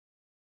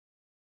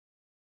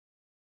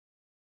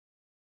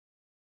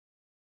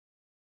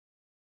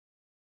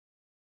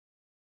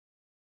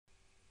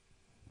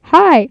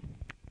Hi.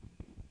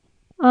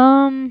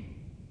 Um.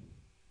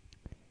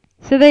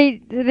 So they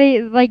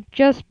like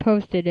just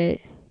posted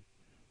it,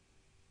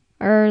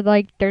 or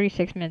like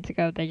 36 minutes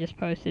ago they just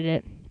posted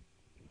it.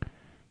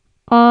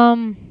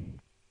 Um.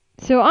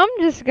 So I'm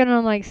just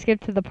gonna like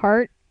skip to the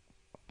part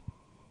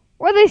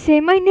where they say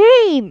my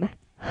name.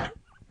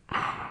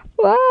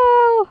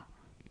 Wow.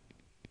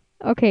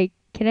 Okay.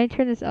 Can I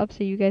turn this up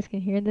so you guys can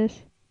hear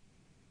this?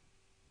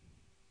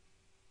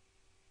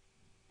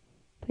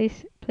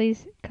 Please,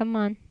 please, come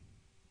on.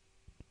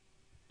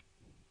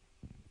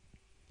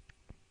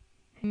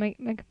 My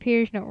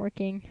computer's not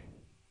working.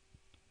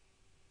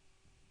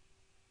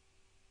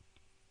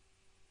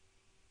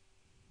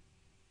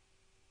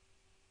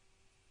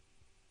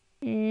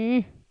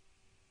 Eh.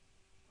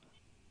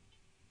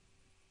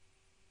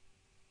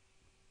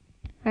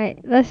 Alright,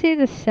 let's see if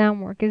the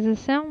sound work. Is the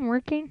sound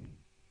working?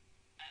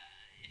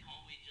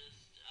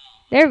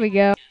 There we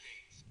go.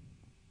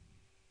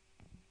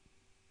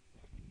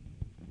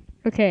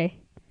 Okay.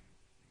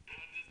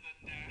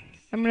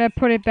 I'm gonna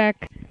put it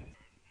back.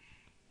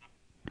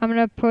 I'm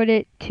gonna put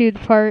it to the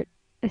part.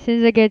 As soon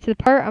as I get to the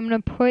part, I'm gonna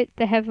put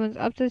the headphones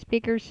up to the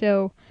speaker.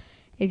 So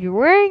if you're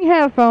wearing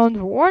headphones,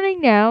 warning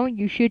now,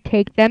 you should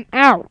take them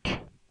out.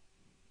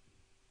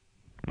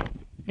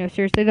 No,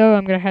 seriously though,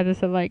 I'm gonna have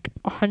this at like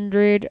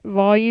 100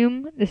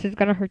 volume. This is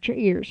gonna hurt your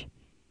ears.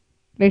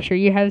 Make sure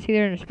you have this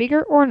either in a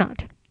speaker or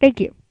not. Thank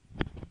you.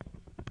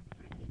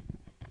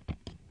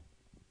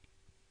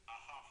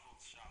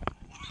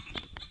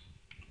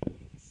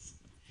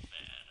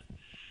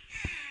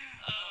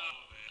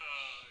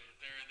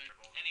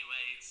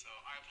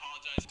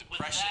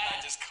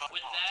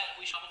 With that,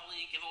 we should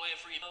probably give away a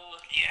free.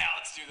 Yeah,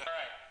 let's do that. All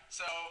right.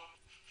 So,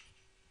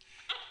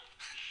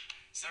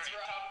 since we're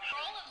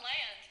Roland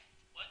Land.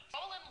 What?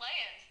 Roland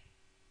Land.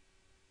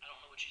 I don't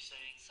know what she's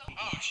saying. So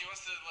she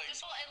wants to like.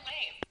 just and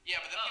lame.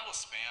 Yeah, but then people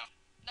spam.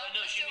 No,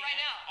 no, let's she do it right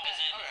now. As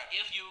in,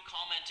 Okay. if you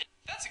commented.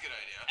 That's a good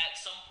idea. At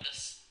some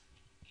this,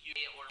 you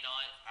get or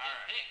not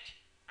get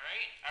picked. All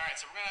right. All right.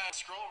 So we're gonna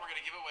scroll. We're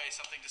gonna give away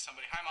something to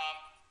somebody. Hi,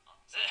 mom.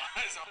 So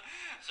I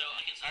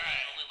can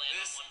only land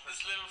on one person.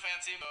 This little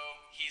fancy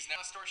he's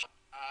now a store.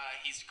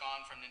 He's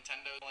gone from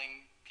Nintendo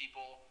selling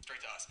people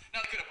straight to us.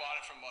 Now they could have bought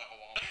it from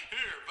Walmart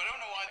here, but I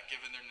don't know why they're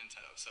giving their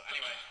Nintendo. So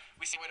anyway,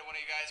 we see what one of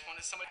you guys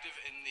wanted somebody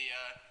in the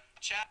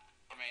chat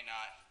or may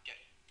not get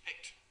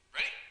picked.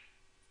 Ready?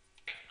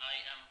 I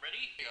am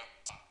ready. Here you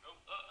go. Go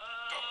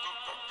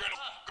get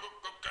him. Go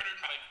get him.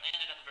 I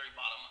landed at the very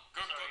bottom.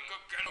 Go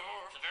get him.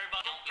 The very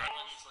bottom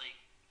is like.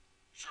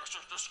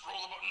 Just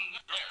scroll the button.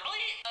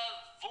 Really?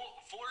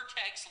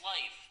 Vortex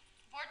Life.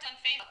 Vortex on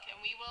Facebook, and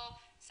we will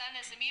send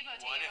this amiibo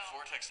to you. Why did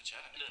Vortex in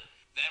chat?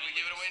 Then we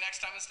give it away next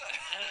time instead.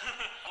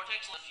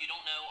 Vortex Life, if you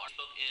don't know, our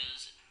Facebook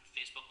is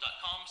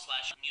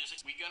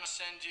facebook.com/music. We're gonna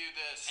send you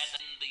this. And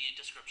then the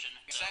description.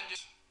 Send you.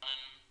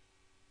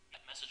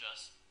 And message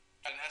us.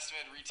 An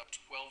estimated retail of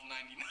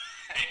 $12.99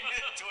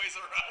 at Toys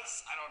R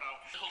Us. I don't know.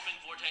 Hoping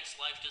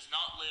Vortex Life does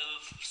not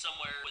live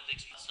somewhere with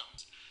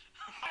customs.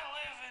 I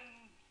live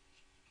in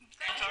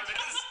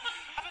Antarctica.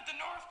 I'm at the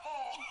North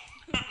Pole.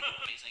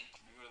 Amazing.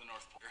 We go to the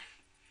North Pole.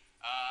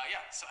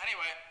 Yeah. So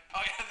anyway,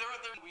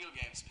 they're wheel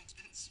games.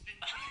 Spin.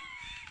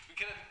 we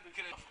could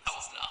have. That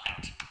was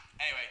not.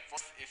 Anyway,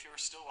 if you're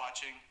still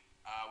watching,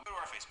 go to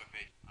our Facebook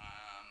page.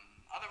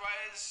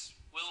 Otherwise,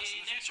 we'll see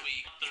you next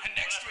week.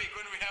 Next week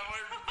when we have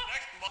our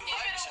next live Give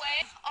it away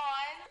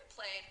on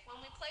played when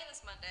we play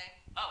this Monday.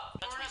 Oh,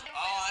 that's reasonable.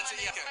 That's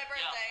my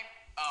birthday.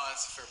 Yeah. Oh,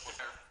 that's a fair point.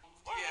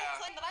 Or we'll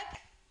play that I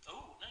picked.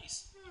 Oh,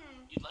 nice.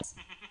 You'd like?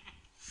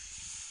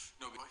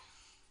 No boy.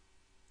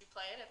 You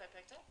play it if I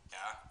picked it?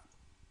 Yeah.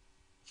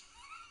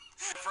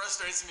 It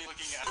frustrates me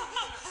looking at it.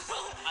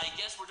 Well, I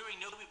guess we're doing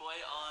Nobi Boy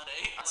on a.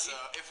 So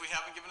if we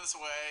haven't given this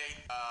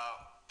away,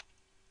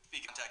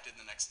 be contacted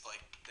in the next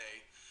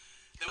day.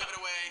 Then we give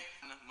it away.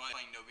 I'm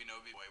playing Nobi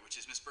Boy,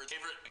 which is Miss Bird's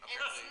favorite.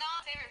 It's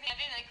not favorite. I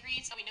didn't agree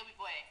to Nobi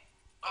Boy.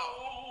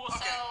 Oh, okay.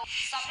 So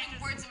stop putting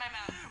words in my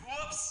mouth.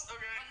 Whoops.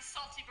 Okay. Or the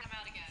salty bird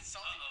out again.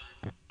 Salty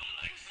bird.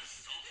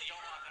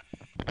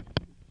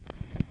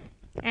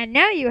 And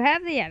now you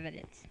have the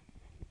evidence.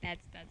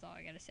 That's all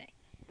I gotta say.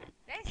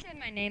 I said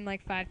my name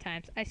like 5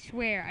 times. I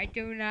swear, I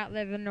do not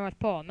live in the North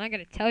Pole. I'm not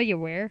gonna tell you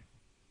where.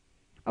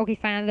 Okay,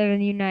 fine, I live in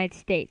the United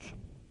States.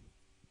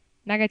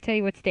 I'm not gonna tell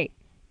you what state.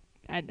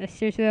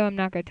 Seriously though, I'm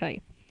not gonna tell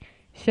you.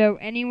 So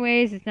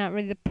anyways, it's not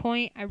really the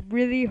point. I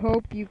really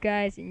hope you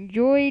guys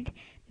enjoyed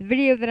the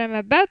video that I'm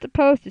about to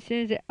post as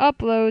soon as it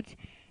uploads.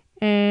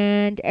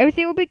 And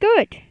everything will be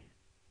good.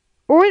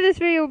 Or this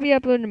video will be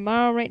uploaded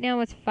tomorrow. Right now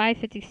it's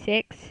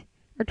 5:56.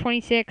 Or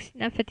 26,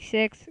 not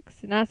 56.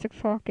 It's not 6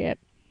 o'clock yet.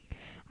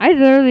 I've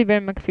literally been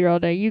on my computer all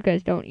day. You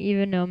guys don't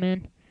even know,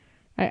 man.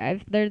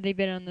 I've literally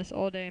been on this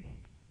all day.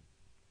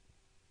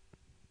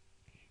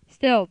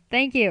 Still,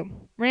 thank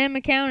you. Random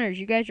encounters,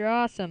 you guys are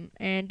awesome.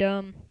 And,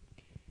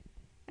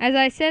 as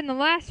I said in the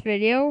last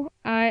video,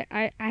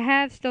 I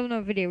have still no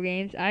video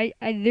games. I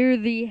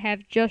literally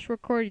have just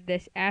recorded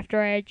this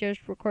after I had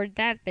just recorded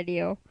that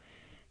video.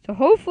 So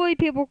hopefully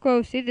people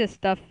go see this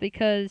stuff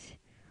because,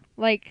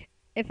 like,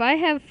 if I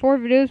have 4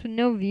 videos with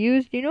no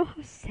views, do you know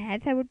how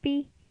sad that would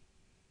be?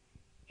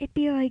 It'd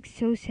be like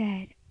so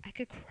sad. I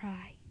could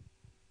cry.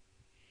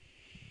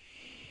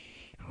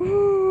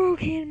 Ooh,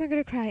 okay, I'm not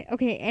gonna cry.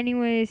 Okay,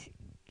 anyways,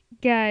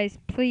 guys,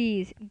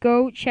 please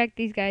go check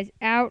these guys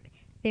out.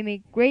 They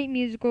make great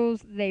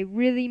musicals. They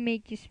really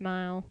make you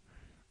smile.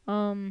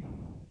 And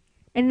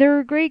they're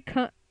a great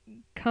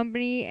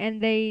company,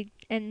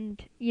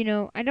 and you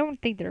know, I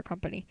don't think they're a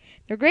company.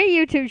 They're a great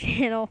YouTube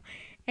channel,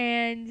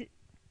 and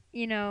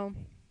you know,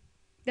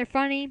 they're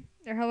funny,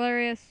 they're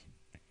hilarious,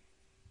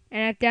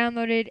 and I've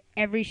downloaded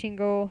every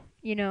single,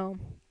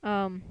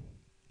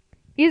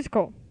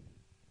 musical.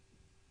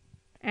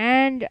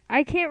 And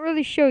I can't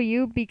really show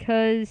you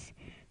because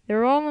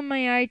they're all on my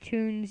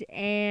iTunes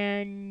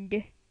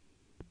and,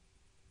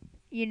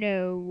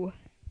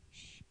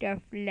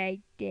 stuff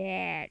like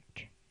that.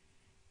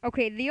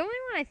 Okay, the only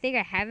one I think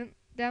I haven't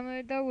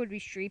downloaded though would be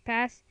Street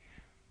Pass.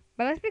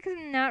 But that's because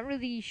I'm not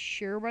really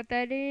sure what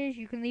that is.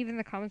 You can leave in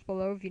the comments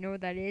below if you know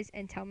what that is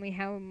and tell me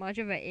how much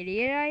of an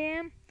idiot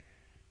I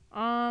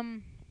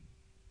am.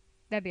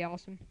 That'd be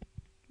awesome.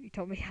 You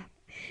told me how.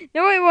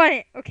 No, I want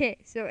it. Okay,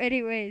 so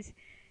anyways,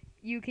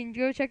 you can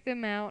go check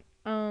them out.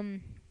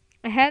 I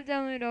have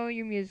downloaded all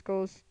your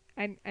musicals.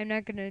 I'm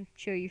not gonna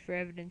show you for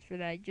evidence for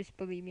that. Just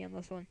believe me on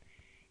this one.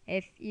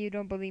 If you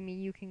don't believe me,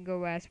 you can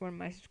go ask one of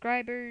my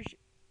subscribers.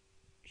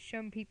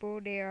 Some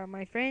people, they are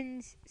my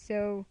friends,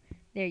 so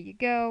there you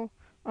go.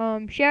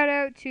 Shout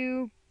out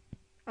to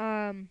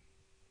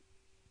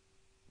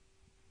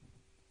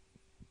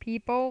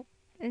people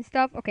and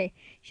stuff. Okay,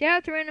 shout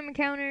out to Random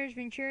Encounters,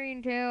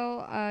 Venturian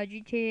Tale,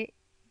 JT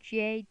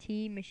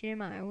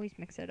Machinima. I always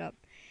mix it up.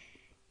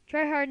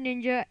 Tryhard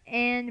Ninja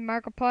and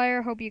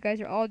Markiplier. Hope you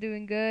guys are all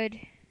doing good.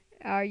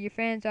 Your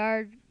fans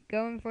are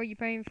going for you,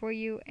 praying for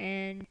you,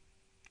 and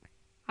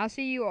I'll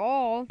see you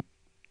all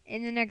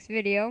in the next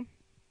video.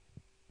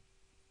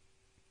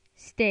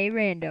 Stay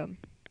random.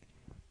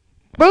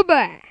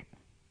 Bye-bye.